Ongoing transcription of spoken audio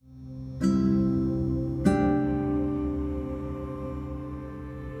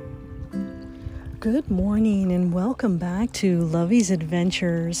Good morning and welcome back to Lovey's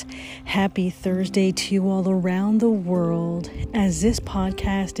Adventures. Happy Thursday to you all around the world, as this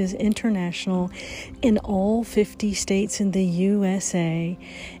podcast is international in all 50 states in the USA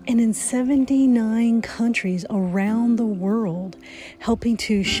and in 79 countries around the world, helping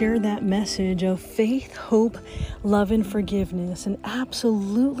to share that message of faith, hope, love, and forgiveness, and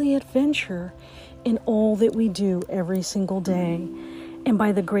absolutely adventure in all that we do every single day. And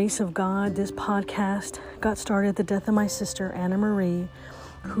by the grace of God, this podcast got started at the death of my sister, Anna Marie,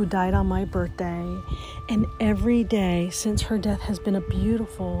 who died on my birthday. And every day since her death has been a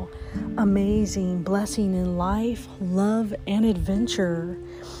beautiful, amazing blessing in life, love, and adventure.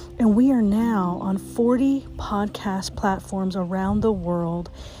 And we are now on 40 podcast platforms around the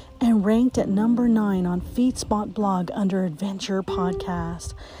world and ranked at number 9 on FeedSpot blog under Adventure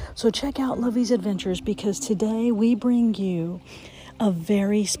Podcast. So check out Lovey's Adventures, because today we bring you a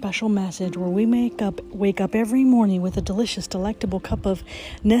very special message where we wake up every morning with a delicious, delectable cup of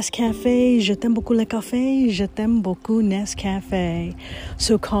Nescafé. Je t'aime beaucoup le café. Je t'aime beaucoup Nescafé.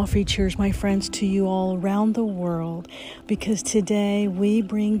 So coffee cheers, my friends, to you all around the world, because today we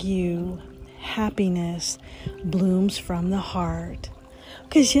bring you happiness blooms from the heart.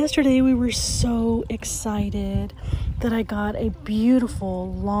 Because yesterday we were so excited that I got a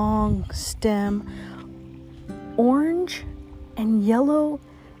beautiful long stem orange and yellow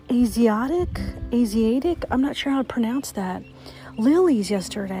Asiatic, I'm not sure how to pronounce that, lilies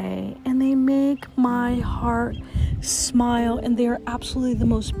yesterday, and they make my heart smile, and they are absolutely the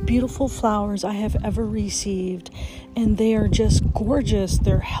most beautiful flowers I have ever received, and they are just gorgeous.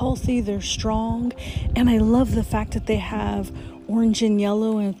 They're healthy, they're strong, and I love the fact that they have orange and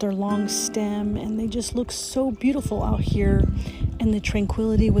yellow and their long stem, and they just look so beautiful out here, and the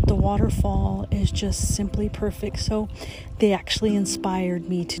tranquility with the waterfall is just simply perfect. So they actually inspired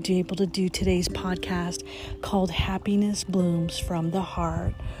me to be able to do today's podcast called Happiness Blooms from the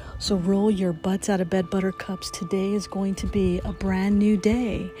Heart. So roll your butts out of bed, buttercups. Today is going to be a brand new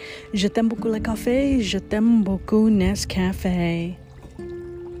day. Je t'aime beaucoup le café, je t'aime beaucoup Nescafé.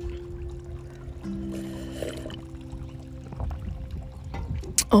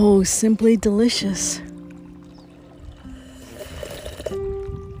 Oh, simply delicious.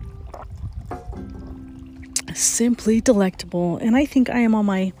 Simply delectable. And I think I am on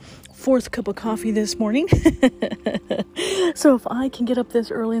my 4th cup of coffee this morning. So if I can get up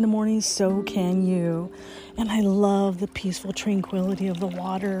this early in the morning, so can you. And I love the peaceful tranquility of the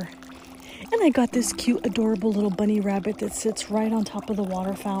water. And I got this cute, adorable little bunny rabbit that sits right on top of the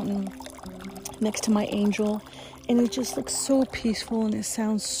water fountain next to my angel. And it just looks so peaceful, and it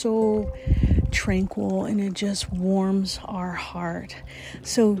sounds so tranquil, and it just warms our heart.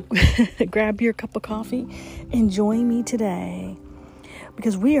 So grab your cup of coffee and join me today,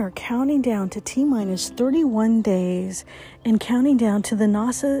 because we are counting down to T-minus 31 days and counting down to the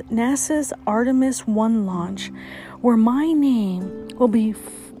NASA's Artemis 1 launch, where my name will be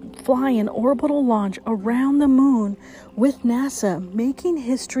fly an orbital launch around the moon with NASA, making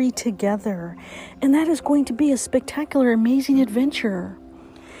history together. And that is going to be a spectacular, amazing adventure.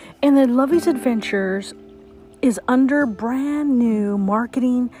 And the Lovey's Adventures is under brand new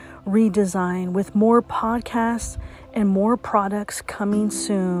marketing redesign, with more podcasts and more products coming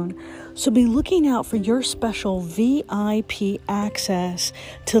soon. So be looking out for your special VIP access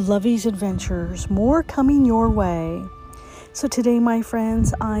to Lovey's Adventures. More coming your way. So today, my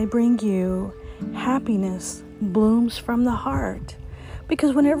friends, I bring you happiness blooms from the heart.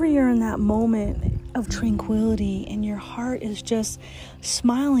 Because whenever you're in that moment of tranquility and your heart is just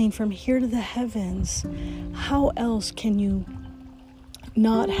smiling from here to the heavens, how else can you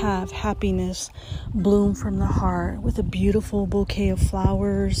not have happiness bloom from the heart, with a beautiful bouquet of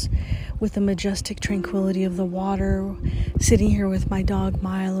flowers, with the majestic tranquility of the water, sitting here with my dog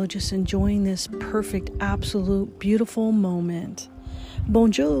Milo, just enjoying this perfect, absolute, beautiful moment.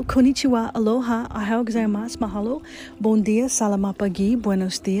 Bonjour, konnichiwa, aloha, ahau gozaimasu, mahalo, bon dia, salamat pagi,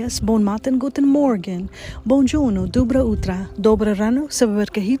 buenos dias, bon matin, guten morgen, bonjourno, dobra utra, dobra rano,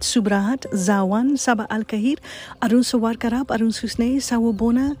 sababarkahit, subrahat, zawan, saba alkahir, arun sawar karab, arun susne,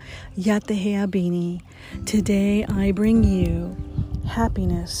 sawabona, yatehea bini. Today I bring you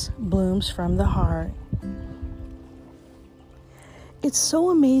happiness blooms from the heart. It's so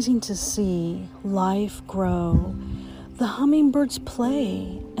amazing to see life grow. The hummingbirds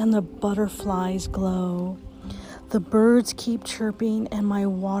play and the butterflies glow. The birds keep chirping and my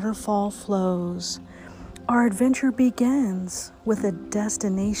waterfall flows. Our adventure begins with a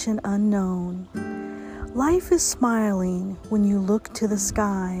destination unknown. Life is smiling when you look to the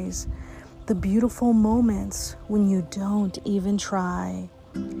skies. The beautiful moments when you don't even try.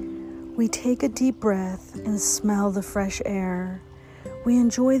 We take a deep breath and smell the fresh air. We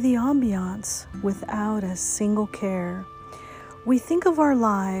enjoy the ambiance without a single care. We think of our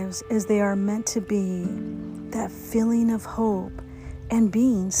lives as they are meant to be, that feeling of hope and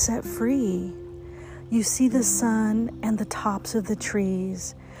being set free. You see the sun and the tops of the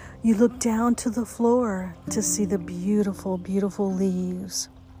trees. You look down to the floor to see the beautiful, beautiful leaves.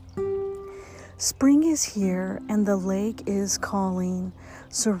 Spring is here and the lake is calling.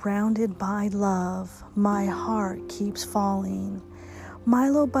 Surrounded by love, my heart keeps falling.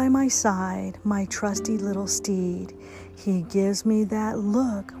 Milo by my side, my trusty little steed. He gives me that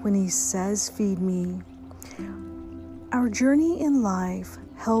look when he says, feed me. Our journey in life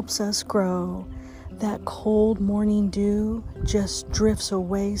helps us grow. That cold morning dew just drifts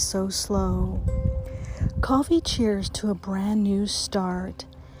away so slow. Coffee cheers to a brand new start.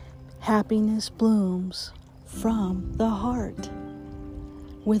 Happiness blooms from the heart.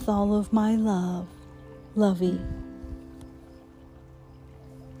 With all of my love, Lovey.